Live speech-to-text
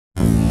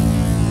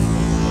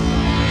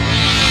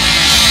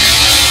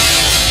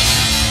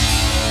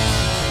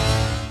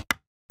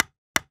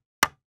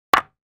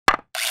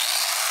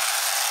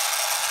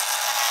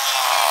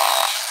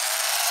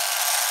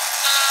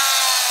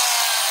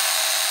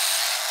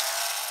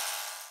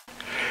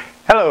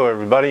Hello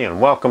everybody,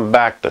 and welcome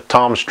back to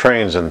Tom's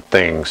Trains and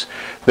Things.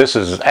 This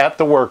is At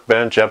the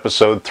Workbench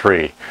episode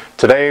 3.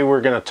 Today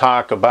we're going to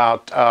talk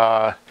about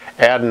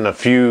adding a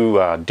few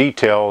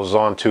details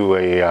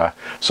onto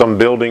some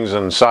buildings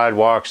and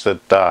sidewalks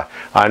that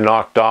I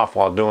knocked off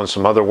while doing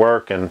some other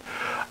work, and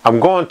I'm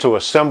going to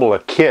assemble a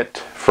kit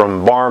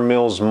from Bar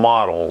Mills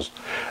Models.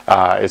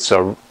 It's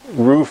a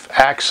roof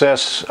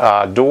access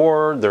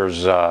door.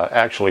 There's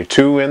actually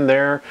two in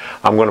there.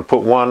 I'm going to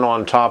put one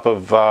on top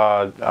of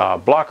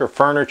Blocker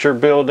Furniture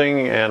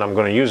building, and I'm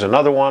going to use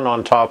another one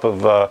on top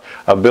of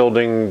a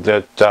building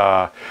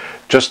that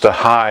just to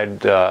hide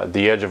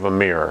the edge of a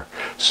mirror.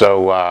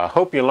 So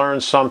hope you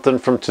learned something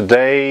from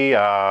today,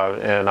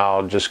 and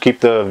I'll just keep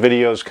the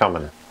videos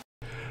coming.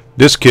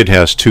 This kit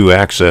has two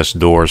access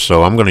doors,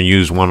 so I'm going to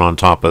use one on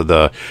top of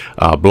the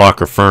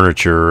Blocker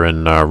Furniture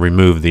and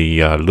remove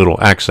the little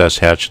access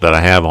hatch that I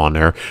have on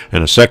there.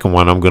 And the second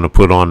one I'm going to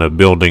put on a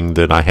building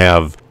that I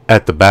have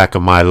at the back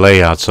of my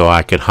layout so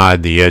I could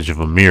hide the edge of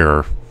a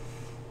mirror.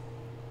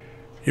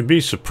 You'd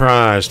be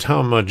surprised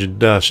how much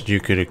dust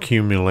you could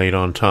accumulate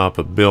on top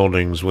of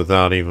buildings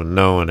without even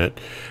knowing it.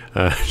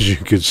 As you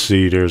can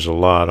see, there's a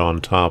lot on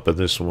top of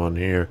this one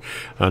here.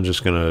 I'm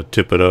just going to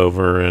tip it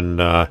over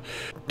and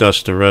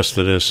dust the rest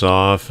of this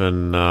off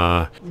and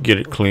get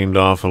it cleaned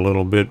off a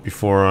little bit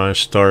before I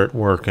start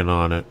working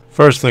on it.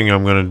 First thing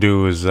I'm going to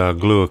do is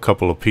glue a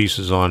couple of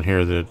pieces on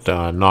here that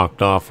I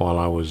knocked off while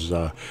I was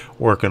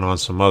working on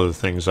some other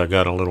things. I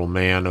got a little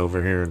man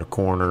over here in the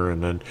corner,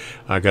 and then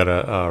I got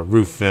a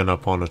roof vent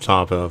up on the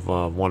top of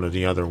one of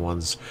the other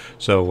ones.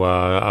 So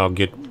I'll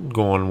get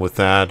going with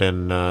that,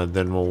 and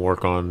then we'll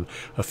work on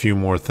a few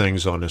more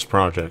things on this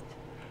project.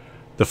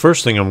 The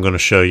first thing I'm going to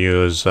show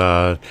you is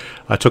I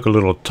took a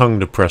little tongue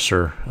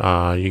depressor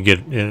you get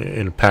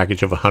in a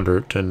package of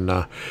 100,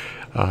 and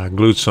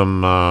glued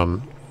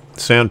some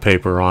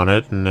sandpaper on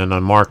it, and then I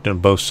marked on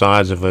both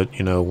sides of it,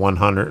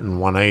 100 and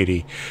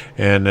 180,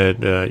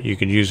 and you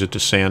could use it to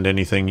sand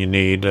anything you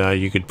need.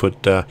 You could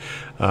put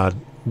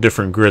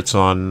different grits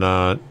on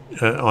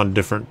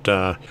different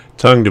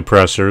tongue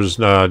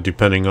depressors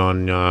depending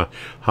on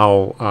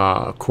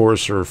how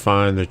coarse or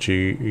fine that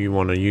you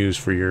want to use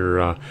for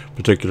your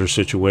particular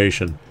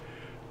situation.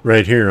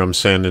 Right here I'm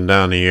sanding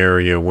down the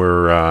area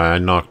where I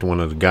knocked one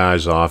of the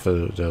guys off.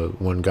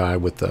 One guy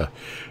with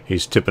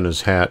he's tipping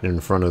his hat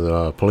in front of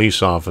the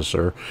police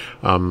officer.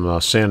 I'm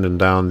sanding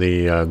down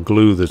the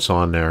glue that's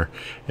on there,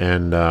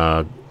 and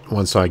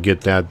once I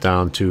get that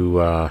down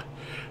to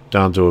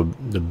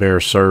the bare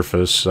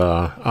surface,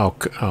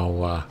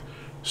 I'll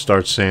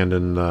start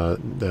sanding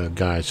the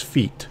guy's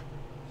feet.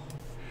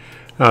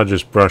 I'll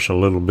just brush a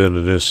little bit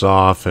of this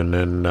off and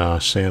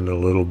then sand a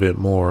little bit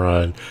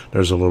more.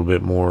 There's a little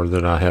bit more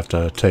that I have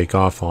to take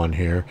off on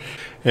here.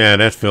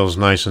 And that feels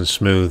nice and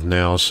smooth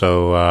now,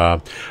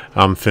 so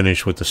I'm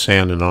finished with the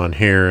sanding on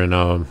here, and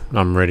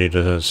I'm ready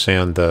to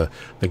sand the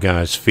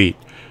guy's feet.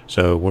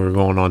 So we're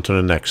going on to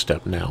the next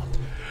step now.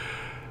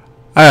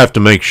 I have to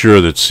make sure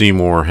that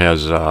Seymour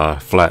has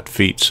flat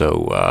feet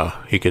so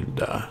he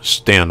could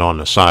stand on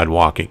the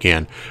sidewalk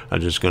again. I'm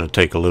just going to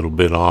take a little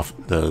bit off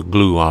the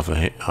glue off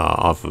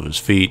of his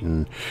feet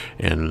and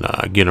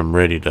get him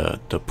ready to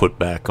put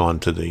back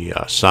onto the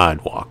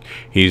sidewalk.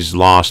 He's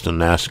lost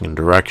and asking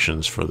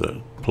directions for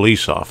the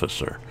police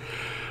officer.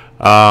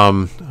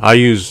 I'm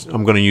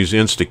going to use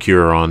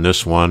Instacure on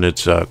this one.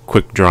 It's a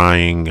quick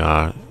drying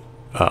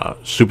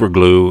super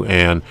glue,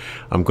 and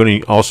I'm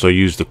going to also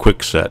use the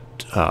quick set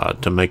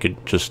to make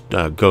it just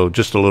go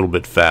just a little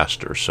bit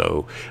faster,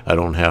 so I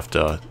don't have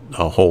to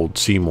hold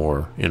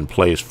Seymour in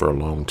place for a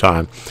long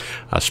time.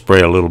 I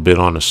spray a little bit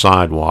on the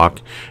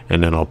sidewalk,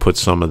 and then I'll put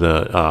some of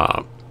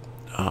the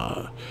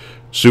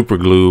super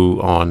glue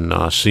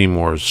on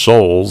Seymour's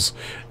soles,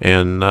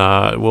 and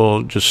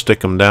we'll just stick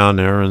them down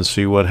there and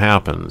see what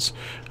happens.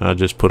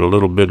 Just put a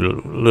little bit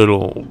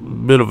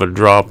of a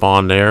drop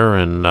on there,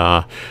 and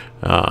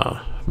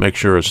make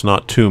sure it's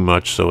not too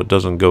much so it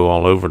doesn't go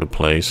all over the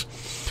place.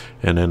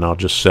 And then I'll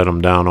just set him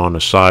down on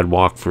the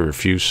sidewalk for a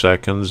few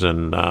seconds,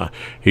 and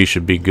he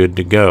should be good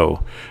to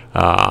go.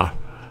 I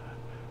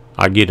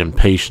get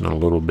impatient a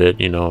little bit,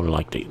 I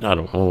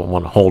don't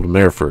want to hold him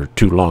there for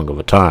too long of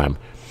a time.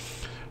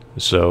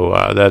 So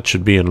that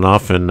should be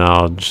enough, and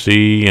I'll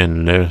see,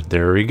 and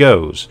there he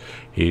goes.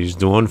 He's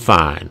doing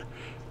fine.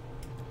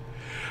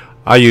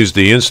 I use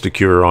the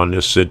Instacure on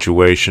this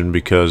situation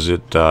because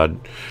it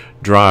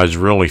dries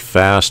really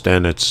fast,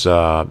 and it's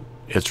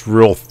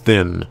real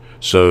thin,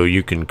 so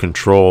you can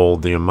control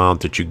the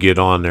amount that you get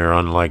on there,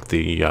 unlike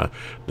the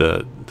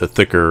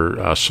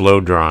thicker slow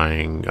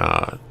drying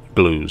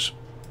glues.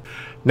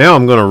 Now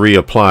I'm going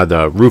to reapply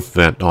the roof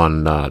vent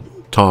on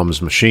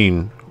Tom's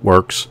Machine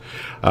Works.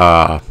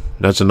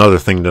 That's another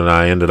thing that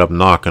I ended up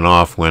knocking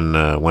off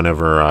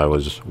whenever I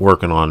was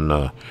working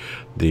on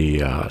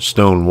the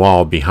stone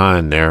wall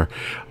behind there.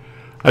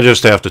 I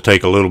just have to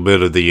take a little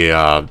bit of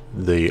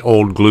the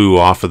old glue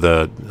off of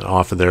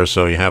there,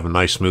 so you have a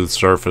nice smooth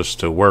surface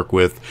to work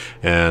with,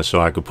 and so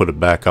I could put it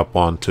back up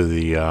onto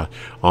the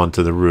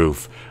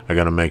roof. I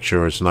got to make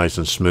sure it's nice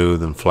and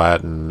smooth and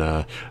flat,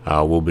 and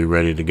we'll be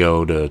ready to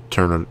go to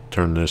turn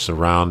this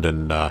around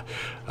and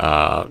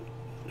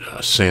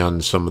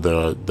sand some of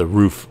the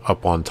roof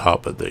up on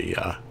top of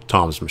the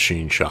Tom's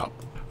Machine Shop.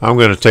 I'm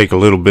going to take a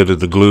little bit of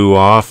the glue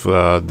off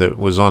that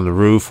was on the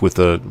roof with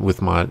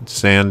my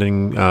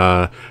sanding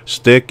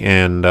stick,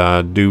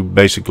 and do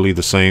basically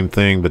the same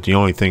thing, but the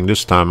only thing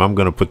this time, I'm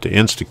going to put the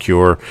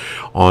Instacure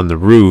on the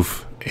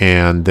roof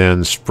and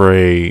then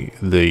spray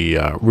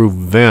the roof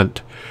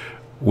vent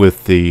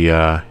with the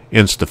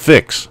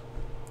Instafix.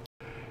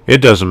 It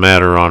doesn't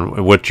matter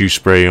on what you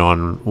spray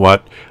on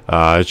what,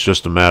 it's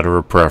just a matter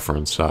of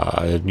preference.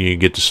 You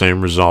get the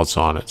same results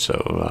on it,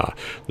 so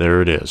there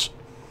it is.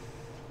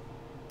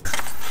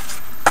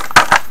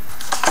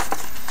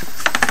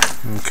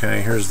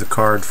 Okay, here's the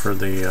card for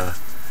the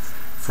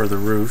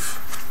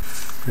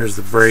roof. Here's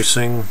the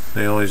bracing.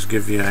 They always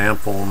give you an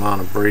ample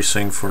amount of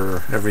bracing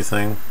for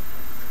everything.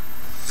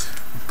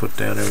 Put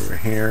that over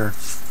here,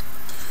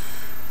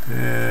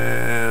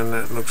 and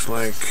that looks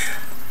like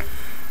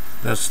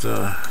that's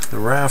the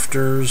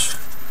rafters.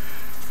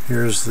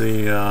 Here's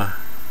the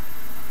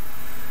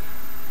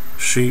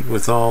sheet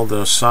with all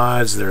the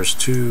sides. There's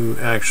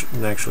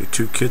actually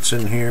two kits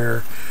in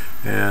here,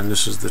 and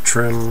this is the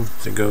trim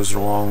that goes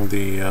along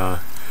the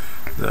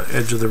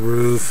edge of the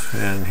roof.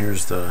 And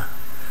here's the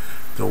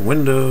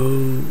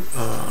window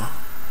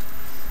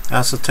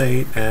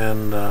acetate,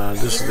 and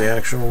this is the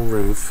actual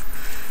roof.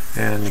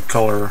 And you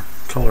color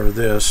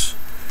this,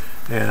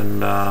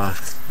 and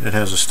it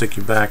has a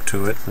sticky back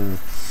to it,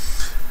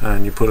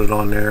 and you put it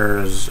on there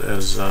as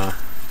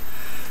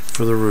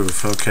for the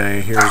roof.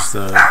 Okay, here's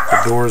the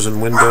doors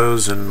and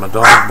windows, and my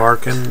dog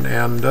barking,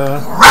 and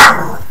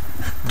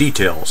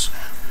details.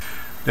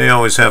 They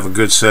always have a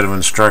good set of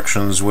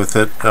instructions with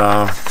it.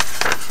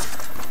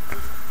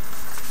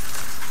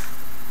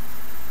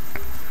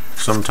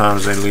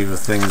 Sometimes they leave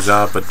things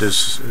out, but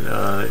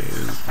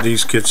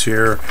these kits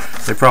here,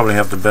 they probably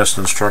have the best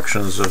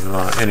instructions of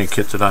any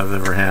kit that I've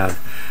ever had,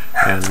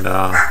 and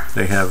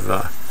they have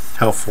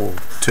helpful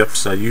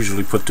tips. I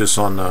usually put this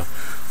on the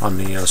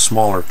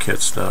smaller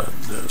kits, the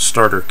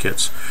starter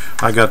kits.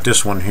 I got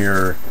this one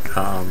here.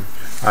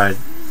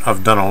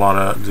 I've done a lot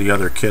of the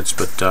other kits,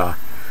 but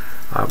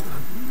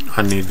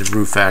I need the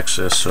roof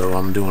access, so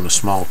I'm doing a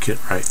small kit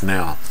right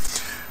now.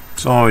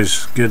 It's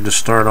always good to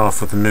start off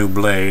with a new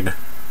blade.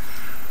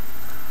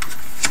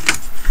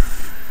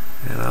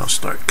 And I'll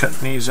start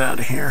cutting these out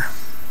of here.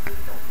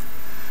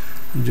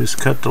 You just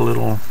cut the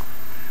little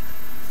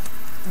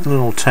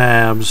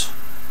tabs.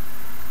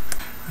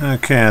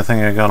 Okay, I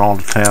think I got all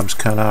the tabs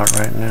cut out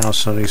right now,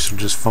 so these will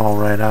just fall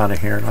right out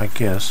of here like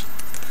this.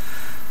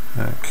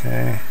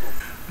 Okay.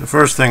 The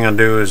first thing I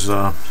do is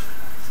I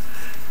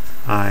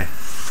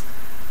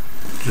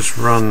just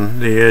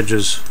run the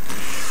edges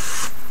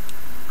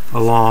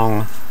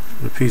along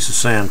the piece of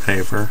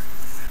sandpaper.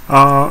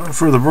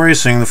 For the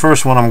bracing, the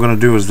first one I'm going to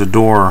do is the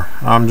door.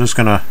 I'm just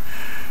going to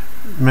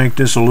make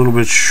this a little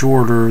bit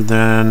shorter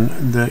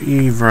than the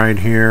eave right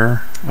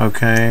here.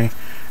 Okay,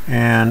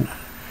 and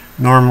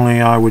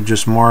normally I would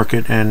just mark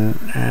it and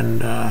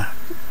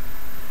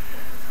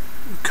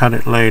cut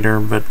it later,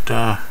 but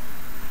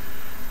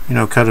you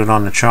know, cut it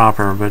on the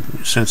chopper.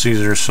 But since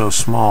these are so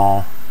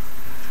small,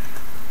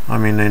 I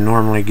mean, they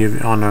normally give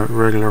you, on a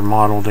regular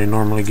model, they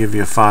normally give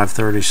you a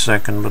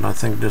 5/32, but I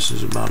think this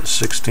is about a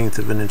 1/16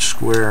 of an inch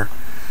square.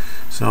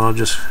 So I'll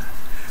just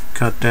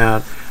cut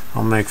that.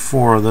 I'll make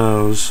 4 of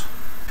those.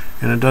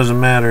 And it doesn't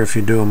matter if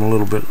you do them a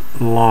little bit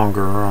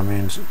longer. I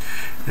mean,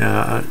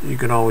 you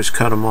could always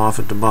cut them off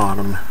at the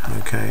bottom.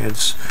 Okay,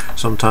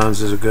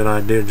 sometimes it's a good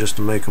idea just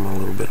to make them a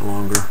little bit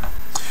longer.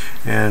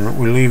 And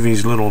we leave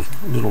these little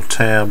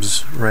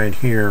tabs right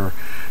here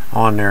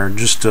on there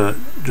just so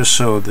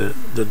that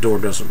the door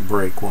doesn't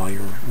break while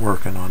you're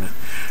working on it.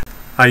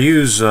 I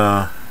use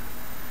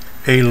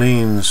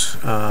Aleene's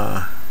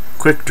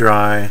quick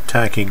dry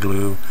tacky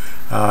glue.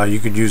 You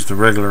could use the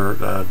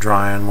regular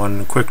drying one,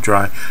 the quick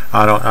dry.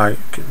 I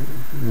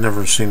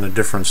never seen a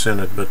difference in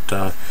it, but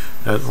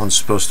that one's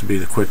supposed to be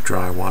the quick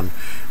dry one.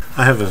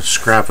 I have a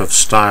scrap of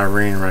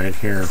styrene right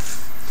here,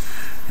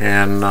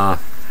 and I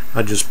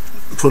just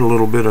put a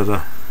little bit of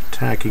the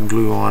tacky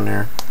glue on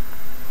there.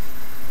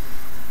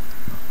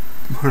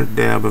 Put a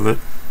dab of it.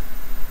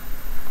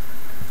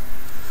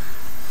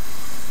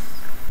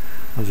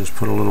 I'll just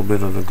put a little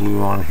bit of the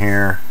glue on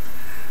here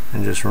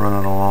and just run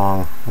it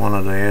along one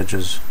of the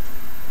edges.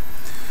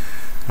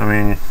 I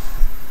mean,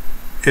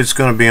 it's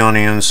going to be on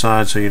the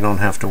inside, so you don't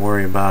have to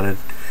worry about it,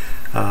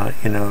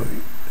 you know,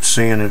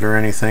 seeing it or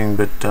anything,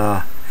 but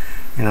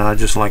you know, I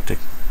just like to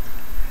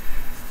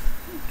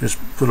just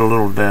put a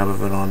little dab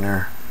of it on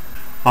there.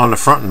 On the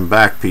front and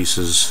back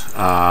pieces,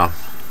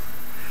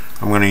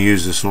 I'm going to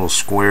use this little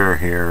square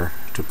here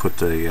to put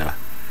the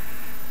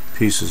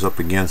pieces up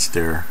against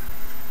there,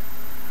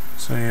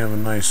 so you have a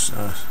nice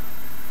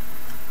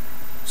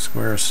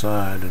square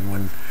side,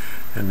 and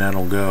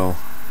that'll go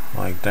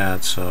like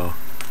that. So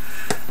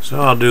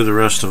I'll do the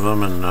rest of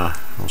them, and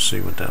we'll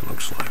see what that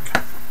looks like.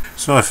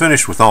 So I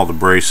finished with all the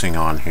bracing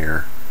on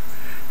here,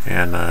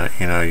 and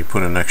you know, you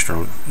put an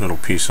extra little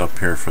piece up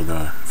here for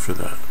the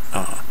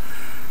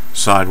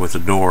side with the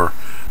door.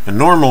 And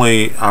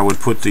normally I would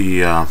put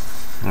the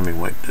let me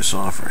wipe this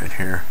off right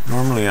here.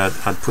 Normally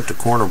I'd put the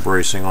corner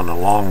bracing on the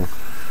long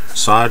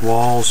side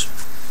walls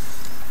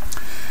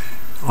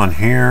on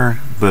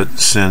here, but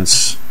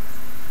since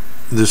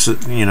this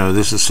is, you know,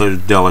 this is so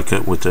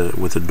delicate with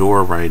the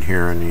door right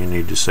here, and you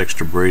need this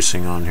extra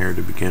bracing on here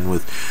to begin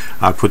with,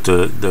 I put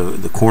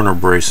the corner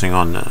bracing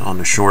on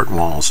the short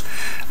walls.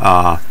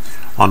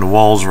 On the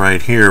walls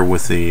right here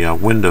with the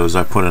windows,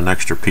 I put an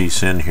extra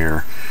piece in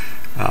here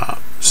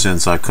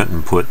since I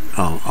couldn't put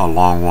a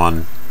long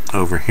one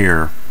over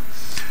here.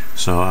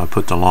 So I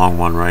put the long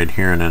one right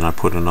here, and then I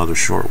put another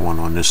short one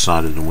on this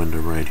side of the window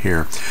right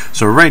here.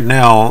 So right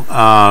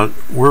now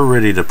we're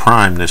ready to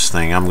prime this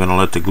thing. I'm going to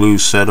let the glue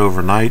set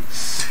overnight,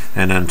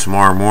 and then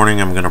tomorrow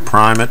morning I'm going to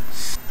prime it.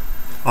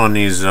 On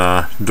these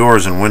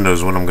doors and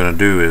windows, what I'm going to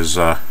do is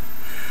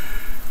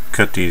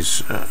cut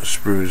these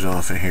sprues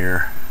off of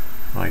here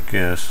like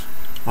this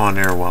on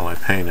there while I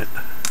paint it,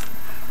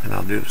 and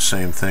I'll do the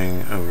same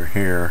thing over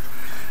here.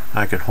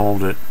 I could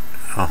hold it.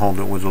 I'll hold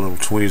it with the little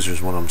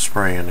tweezers when I'm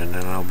spraying, and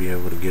then I'll be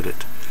able to get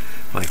it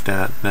like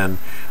that. Then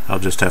I'll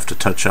just have to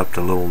touch up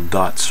the little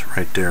dots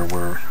right there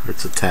where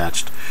it's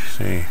attached.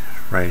 See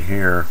right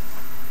here,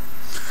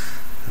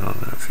 I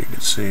don't know if you can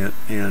see it.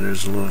 Yeah,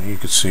 there's a little, you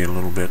can see a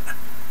little bit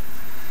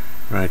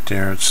right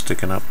there. It's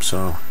sticking up,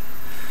 so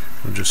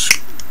we'll just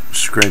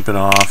scrape it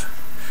off.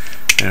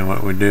 And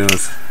what we do,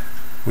 if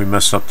we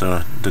mess up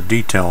the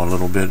detail a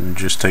little bit, and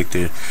just take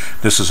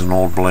this is an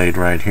old blade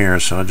right here,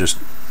 so I just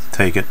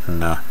take it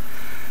and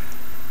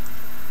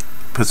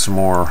put some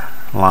more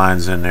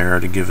lines in there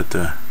to give it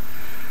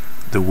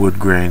the wood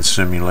grain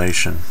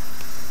simulation.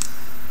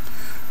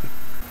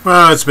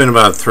 Well, it's been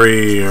about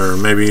 3 or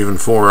maybe even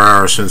 4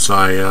 hours since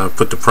I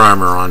put the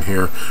primer on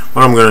here.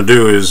 What I'm going to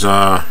do is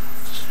I'm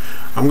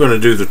going to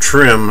do the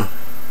trim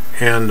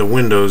and the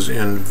windows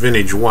in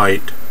vintage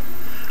white.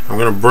 I'm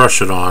going to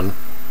brush it on,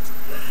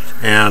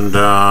 and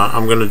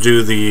I'm going to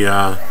do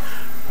the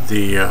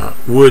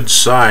wood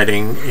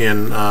siding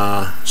in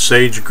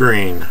sage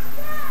green.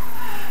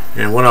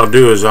 And what I'll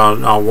do is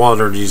I'll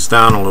water these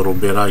down a little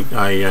bit.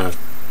 I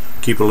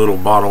keep a little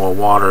bottle of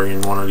water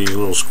in one of these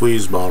little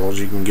squeeze bottles.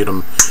 You can get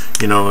them,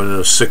 you know, in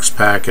a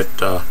 6-pack at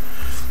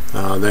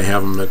they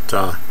have them at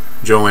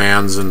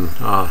Joann's and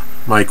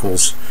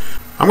Michael's.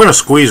 I'm going to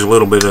squeeze a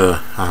little bit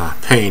of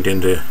paint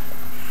into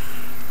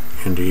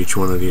each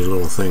one of these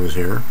little things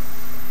here,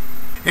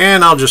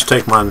 and I'll just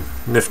take my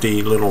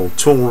nifty little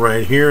tool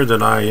right here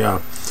that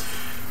I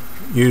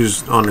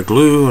used on the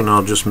glue, and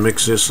I'll just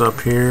mix this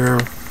up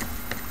here.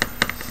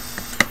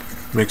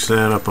 Mix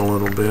that up a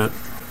little bit.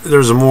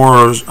 There's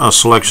a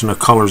selection of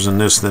colors in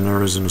this than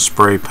there is in the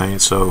spray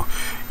paint, so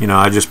you know,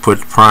 I just put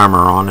primer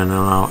on, and then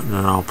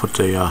I'll put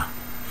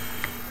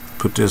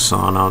this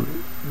on. I'll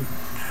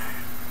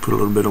put a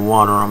little bit of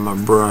water on my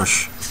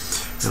brush,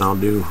 and I'll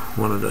do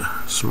one of the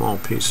small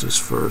pieces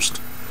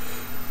first.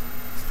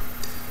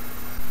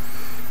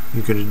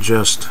 You could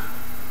adjust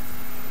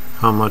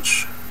how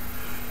much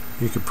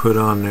you could put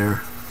on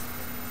there.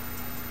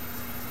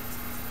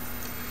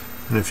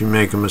 And if you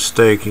make a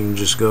mistake, you can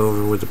just go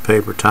over with a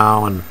paper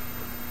towel and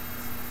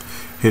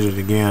hit it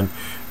again.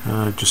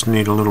 Just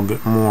need a little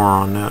bit more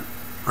on that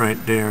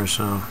right there,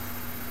 so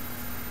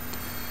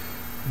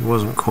it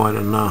wasn't quite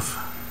enough.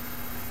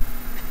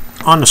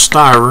 On the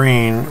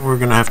styrene, we're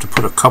going to have to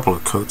put a couple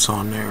of coats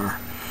on there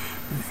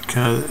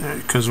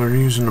because we're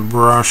using the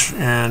brush,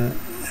 and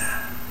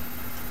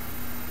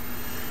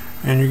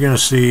you're going to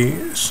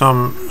see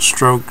some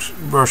strokes,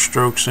 brush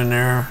strokes in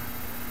there.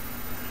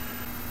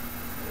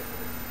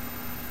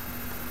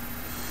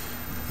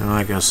 And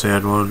like I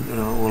said, we'll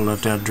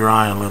let that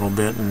dry a little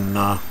bit,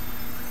 and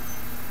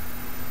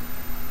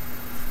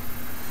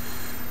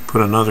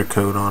put another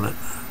coat on it.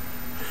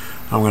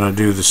 I'm going to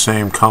do the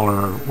same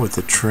color with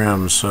the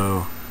trim,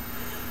 so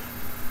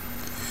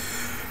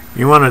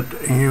you want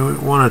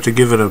it to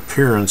give it an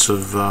appearance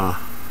of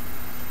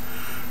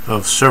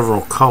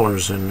several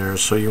colors in there.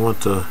 So you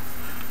want the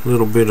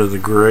little bit of the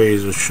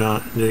grays to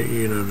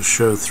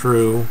show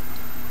through.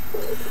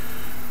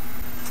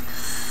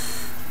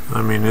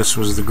 I mean, this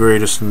was the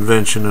greatest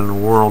invention in the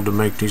world, to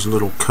make these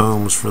little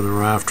combs for the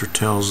rafter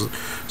tails,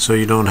 so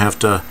you don't have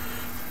to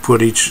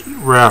put each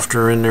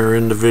rafter in there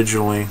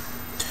individually.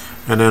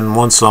 And then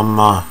once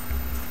I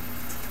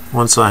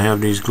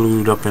have these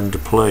glued up into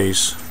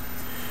place,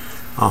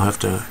 I'll have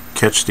to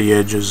catch the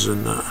edges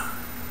and the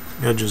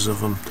edges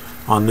of them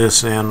on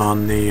this and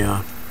on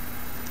the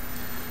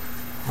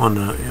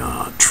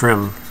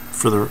trim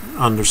for the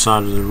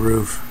underside of the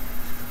roof.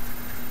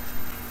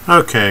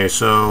 Okay,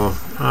 so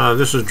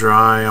this is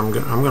dry. I'm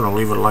going to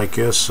leave it like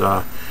this.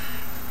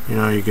 You you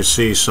know, you can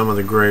see some of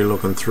the gray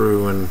looking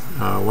through, and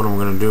what I'm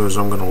going to do is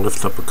I'm going to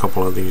lift up a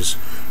couple of these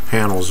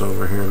panels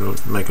over here to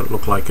make it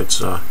look like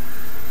it's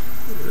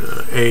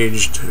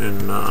aged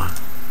and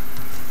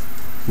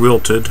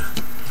wilted.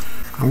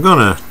 I'm going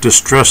to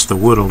distress the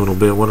wood a little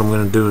bit. What I'm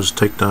going to do is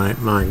take my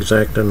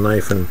X-Acto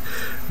knife and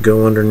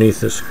go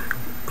underneath this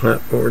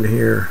clapboard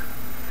here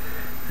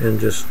and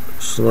just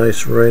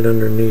slice right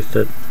underneath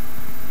it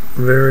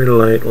very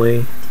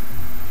lightly,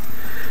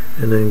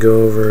 and then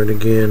go over it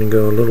again and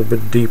go a little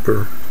bit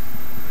deeper.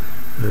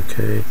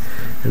 Okay,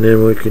 and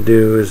then what you could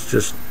do is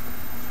just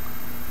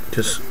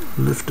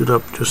lift it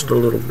up just a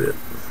little bit,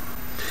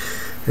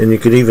 and you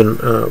could even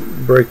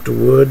break the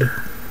wood.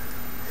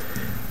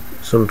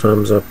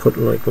 Sometimes I put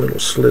like little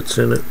slits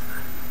in it,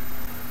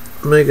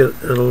 make it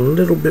a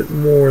little bit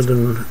more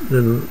than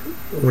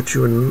what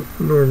you would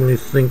normally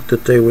think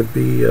that they would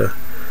be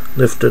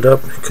lifted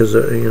up, because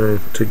you know,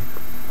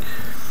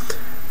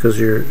 because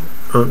you're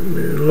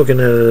looking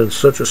at it at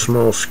such a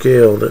small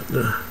scale that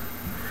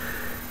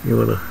you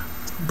want to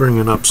bring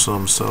it up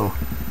some. So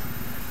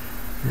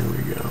here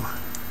we go.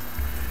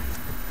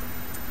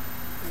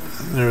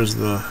 There's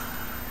the,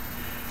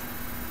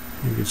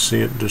 you can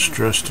see it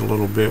distressed a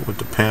little bit with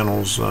the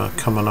panels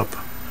coming up.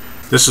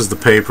 This is the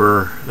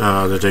paper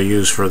that they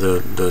use for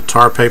the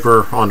tar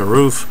paper on the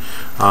roof.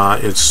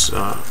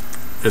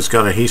 It's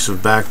got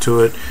adhesive back to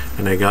it,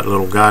 and they got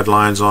little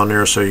guidelines on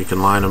there so you can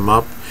line them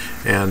up,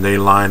 and they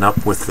line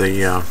up with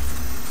the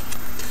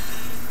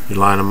you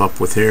line them up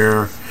with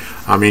here.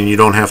 I mean, you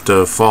don't have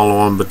to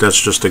follow them, but that's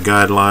just a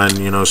guideline,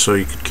 you know, so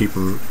you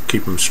can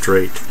keep them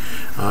straight.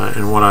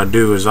 And what I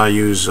do is I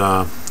use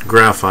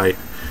graphite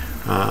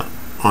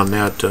on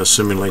that to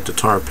simulate the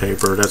tar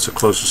paper. That's the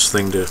closest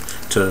thing to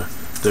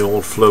the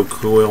old flow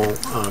coil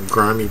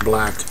grimy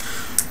black.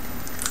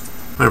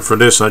 And for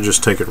this, I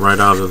just take it right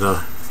out of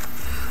the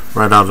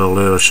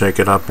lid, shake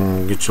it up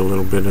and get you a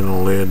little bit in the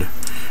lid.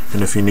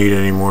 And if you need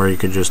any more, you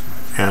could just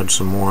add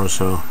some more.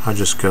 So I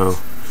just go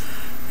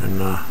and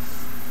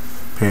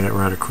paint it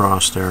right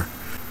across there.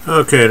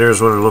 Okay,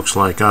 there's what it looks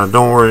like.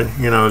 Don't worry,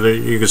 you know,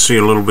 you can see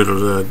a little bit of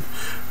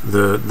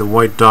the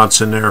white dots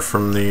in there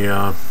from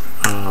the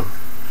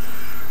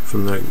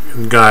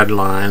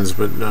guidelines,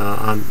 but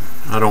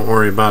I don't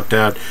worry about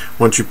that.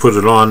 Once you put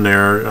it on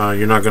there,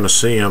 you're not going to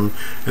see them.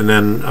 And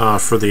then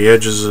for the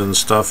edges and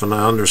stuff and the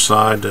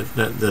underside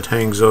that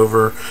hangs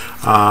over,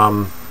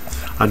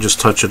 I just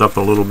touch it up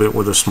a little bit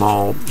with a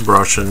small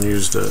brush and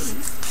use the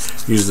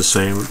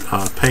same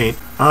paint.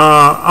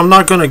 I'm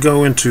not going to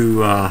go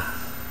into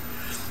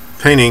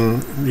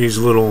painting these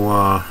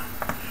little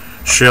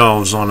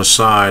shelves on the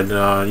side.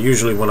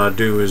 Usually what I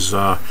do is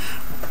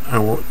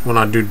when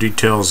I do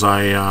details,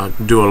 I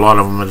do a lot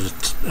of them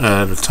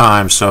at a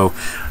time. So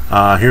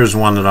here's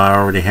one that I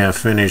already have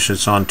finished.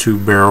 It's on 2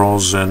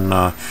 barrels and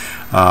a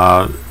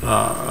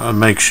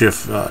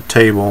makeshift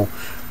table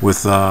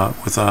with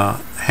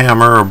a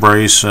hammer, a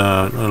brace,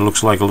 it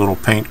looks like a little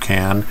paint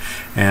can,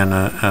 and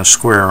a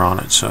square on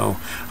it. So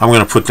I'm going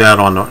to put that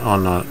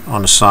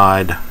on the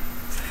side.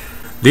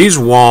 These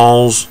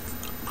walls,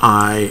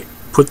 I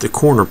put the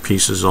corner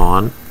pieces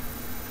on.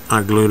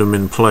 I glued them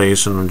in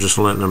place, and I'm just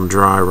letting them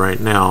dry right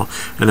now.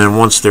 And then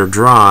once they're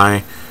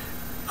dry,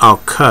 I'll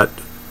cut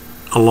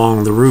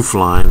along the roof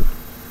line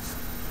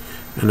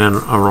and then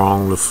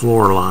along the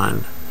floor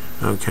line.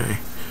 Okay,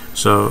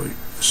 so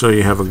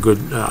you have a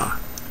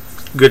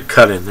good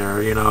cut in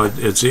there. You know,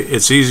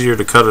 it's easier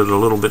to cut it a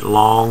little bit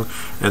long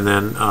and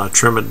then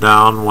trim it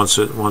down once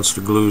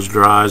the glue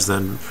dries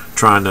than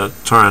trying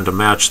to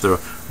match the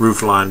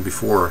roof line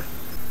before.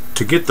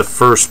 To get the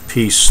first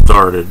piece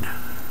started,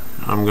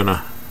 I'm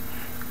gonna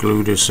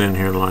glue this in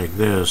here like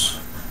this.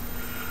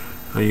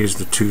 I use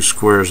the 2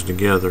 squares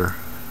together.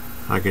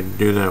 I could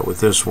do that with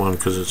this one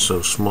because it's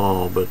so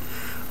small, but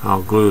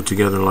I'll glue it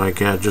together like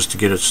that just to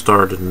get it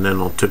started, and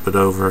then I'll tip it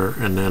over,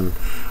 and then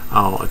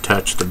I'll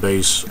attach the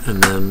base,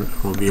 and then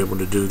we'll be able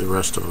to do the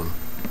rest of them.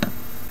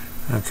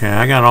 Okay,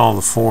 I got all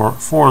the four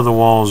of the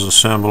walls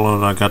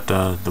assembled. I got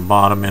the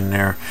bottom in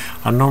there.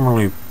 I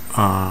normally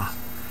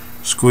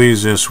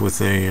squeeze this with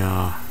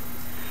a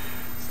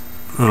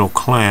little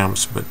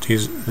clamps, but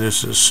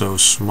this is so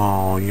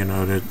small, you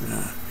know, that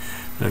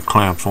the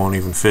clamps won't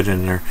even fit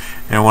in there.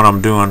 And what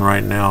I'm doing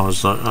right now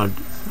is I'm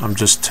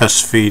just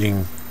test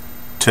fitting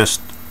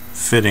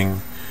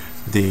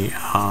the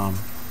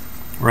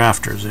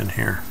rafters in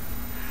here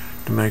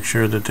to make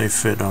sure that they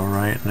fit all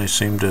right, and they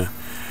seem to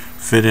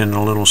fit in the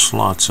little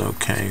slots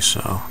okay.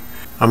 So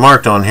I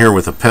marked on here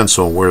with a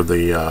pencil where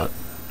the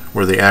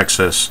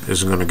access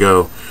is going to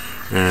go,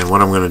 and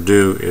what I'm going to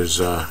do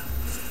is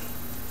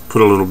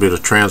put a little bit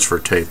of transfer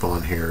tape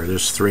on here.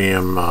 This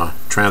 3M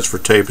transfer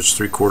tape, it's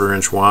 3/4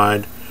 inch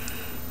wide,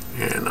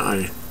 and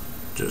I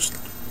just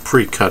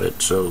pre-cut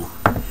it so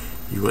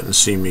you wouldn't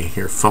see me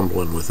here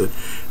fumbling with it.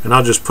 And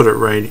I'll just put it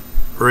right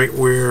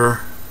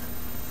where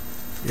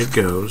it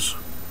goes,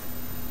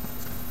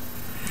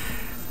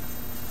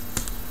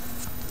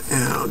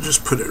 and I'll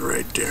just put it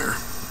right there.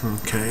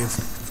 Okay,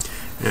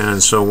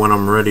 and so when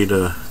I'm ready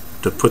to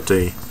put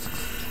the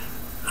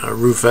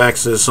roof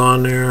access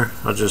on there.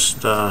 I'll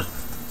just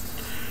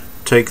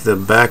take the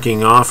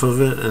backing off of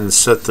it and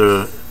set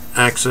the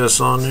access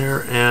on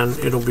there, and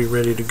it'll be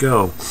ready to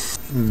go.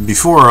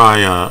 Before I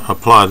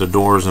apply the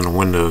doors and the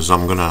windows,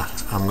 I'm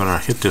gonna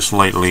hit this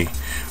lightly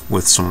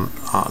with some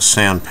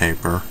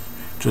sandpaper,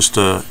 just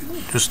to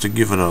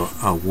give it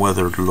a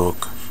weathered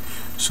look,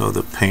 so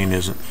the paint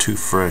isn't too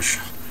fresh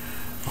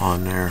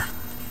on there.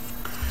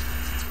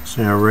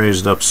 See, I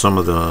raised up some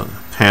of the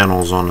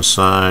panels on the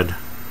side,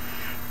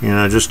 you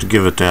know, just to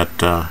give it that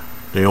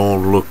the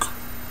old look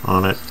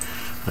on it.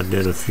 I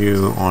did a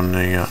few on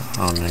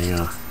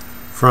the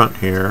front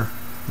here,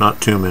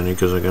 not too many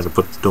because I got to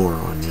put the door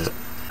on yet.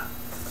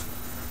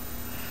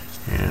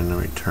 And let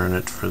me turn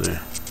it for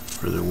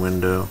the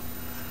window.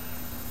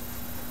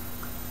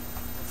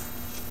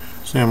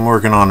 See, I'm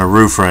working on the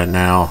roof right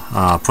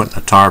now, putting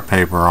the tar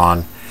paper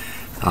on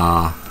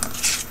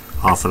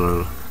off of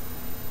the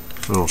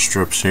little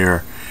strips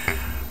here.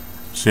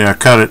 See, I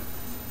cut it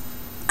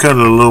a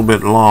little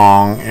bit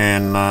long,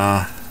 and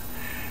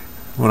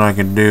what I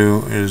could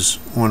do is,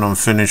 when I'm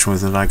finished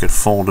with it, I could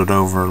fold it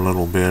over a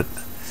little bit.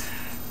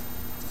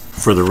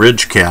 For the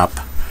ridge cap,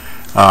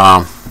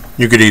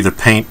 you could either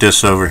paint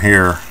this over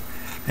here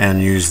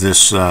and use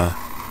this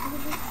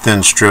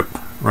thin strip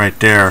right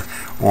there,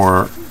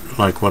 or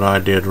like what I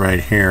did right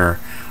here,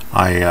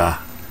 I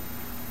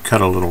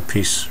cut a little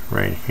piece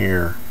right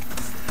here.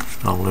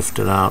 I'll lift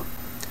it out,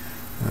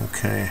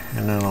 okay,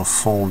 and then I'll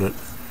fold it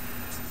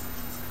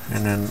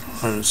and then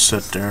let it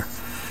sit there.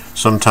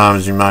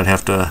 Sometimes you might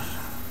have to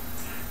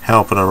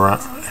help it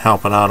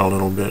out a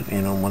little bit,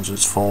 you know, once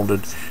it's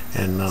folded,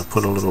 and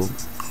put a little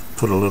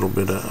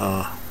bit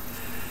of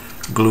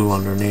glue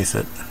underneath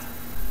it.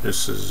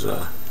 This is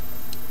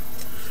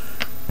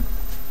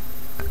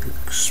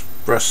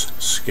express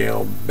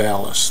scale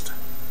ballast.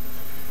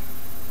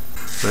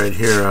 Right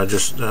here, I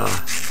just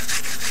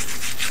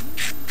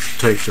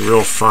take the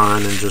real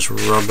fine and just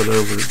rub it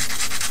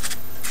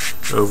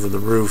over the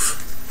roof,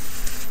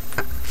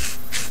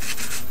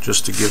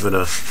 just to give it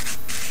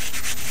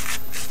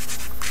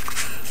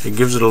it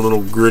gives it a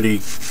little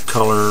gritty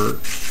color,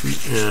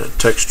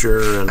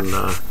 texture, and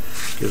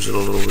gives it a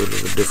little bit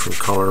of a different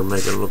color,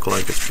 make it look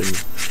like it's been,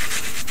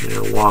 you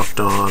know, walked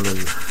on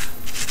and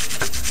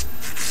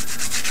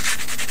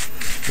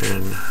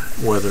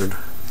weathered.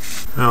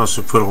 I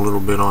also put a little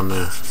bit on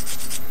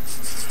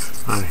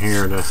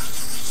here to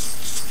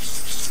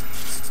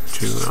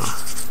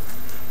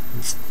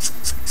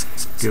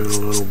give it a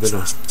little bit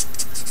of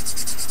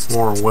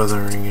more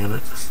weathering in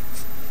it.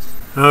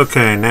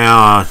 Okay,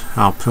 now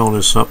I'll peel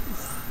this up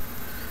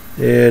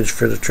the edge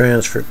for the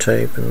transfer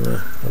tape and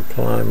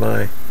apply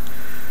my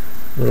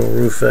little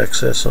roof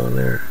access on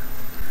there.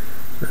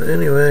 But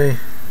anyway,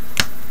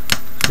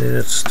 see,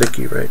 it's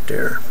sticky right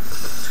there.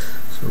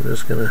 So I'm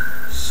just gonna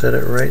set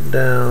it right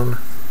down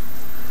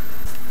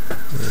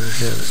where I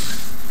had it.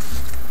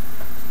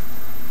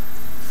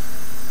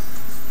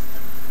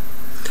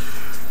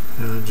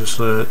 And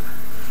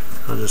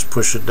I'll just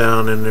push it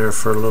down in there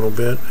for a little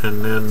bit,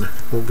 and then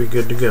we'll be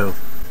good to go.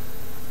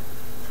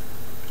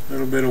 A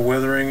little bit of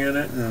weathering in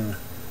it, and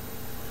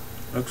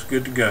looks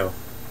good to go.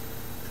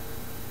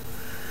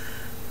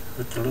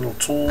 Put the little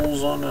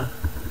tools on the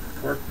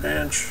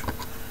workbench,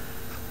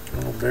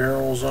 little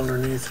barrels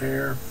underneath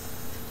here.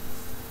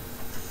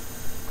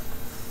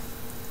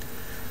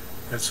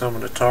 Got some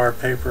of the tar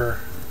paper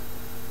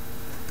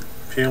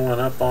peeling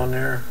up on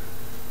there.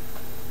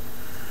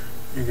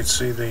 You can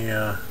see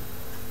the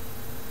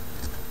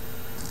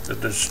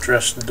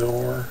distressed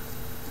door.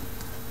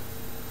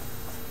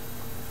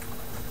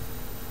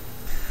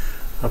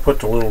 I put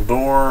the little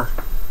door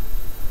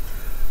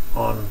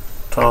on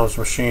Tom's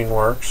Machine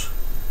Works.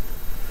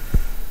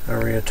 I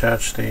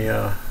reattached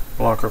the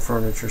blocker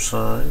furniture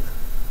sign.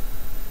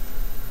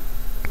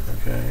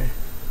 Okay,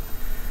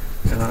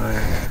 and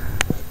I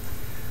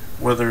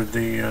weathered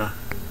the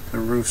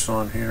roofs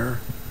on here.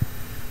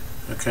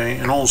 Okay,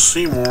 and old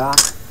Seymour,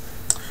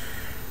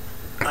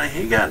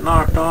 he got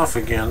knocked off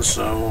again,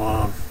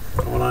 so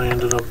what I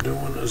ended up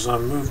doing is I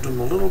moved him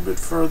a little bit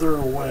further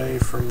away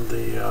from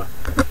the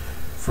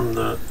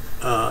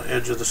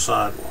edge of the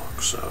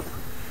sidewalk, so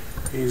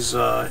he's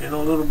in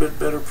a little bit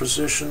better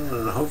position,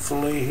 and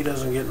hopefully he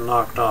doesn't get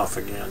knocked off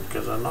again,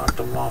 because I knocked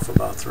him off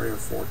about 3 or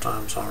 4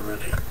 times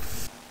already.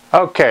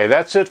 Okay,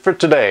 that's it for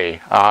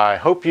today. I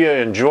hope you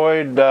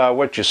enjoyed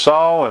what you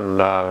saw and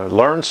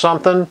learned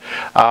something.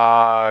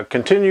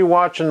 Continue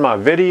watching my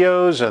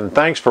videos, and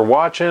thanks for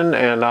watching,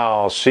 and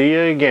I'll see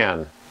you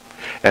again.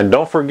 And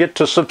don't forget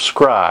to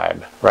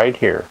subscribe right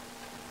here.